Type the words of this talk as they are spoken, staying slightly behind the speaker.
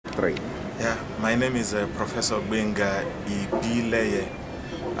three. Yeah, my name is Prof.Gbenga Ibileye.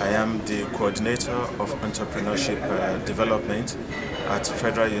 I am the coordinator of entrepreneurship development at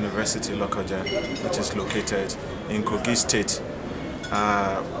Federal University Lokoja, which is located in Kogi State.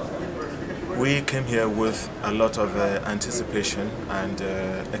 We came here with a lot of anticipation and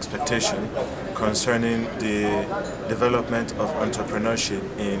expectation concerning the development of entrepreneurship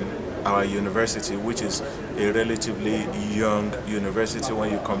in our university, which is a relatively young university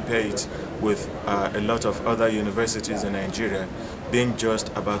when you compare it with a lot of other universities in Nigeria, being just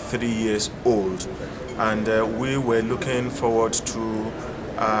about 3 years old. And we were looking forward to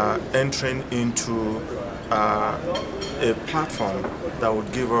entering into a platform that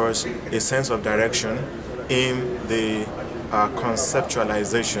would give us a sense of direction in the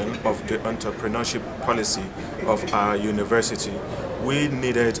conceptualization of the entrepreneurship policy of our university. We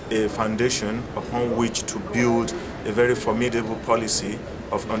needed a foundation upon which to build a very formidable policy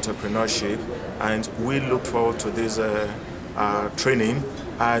of entrepreneurship, and we looked forward to this training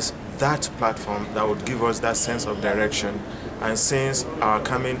as that platform that would give us that sense of direction. And since our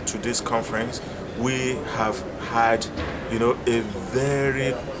coming to this conference, we have had, a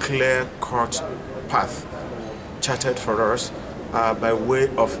very clear-cut path charted for us by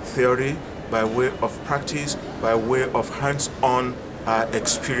way of theory, by way of practice, by way of hands-on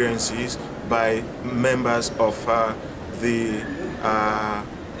experiences by members of the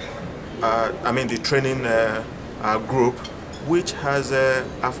training group, which has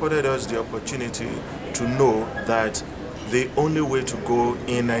afforded us the opportunity to know that the only way to go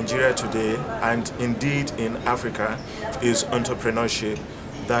in Nigeria today, and indeed in Africa, is entrepreneurship.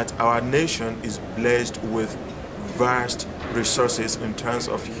 That our nation is blessed with vast resources in terms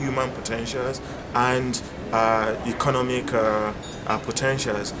of human potentials and economic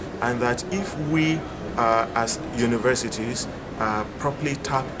potentials, and that if we as universities properly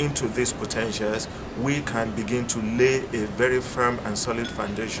tap into these potentials, we can begin to lay a very firm and solid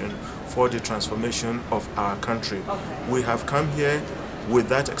foundation for the transformation of our country. We have come here with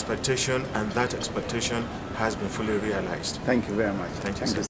that expectation, and that expectation has been fully realized. Thank you very much. Thank you, sir.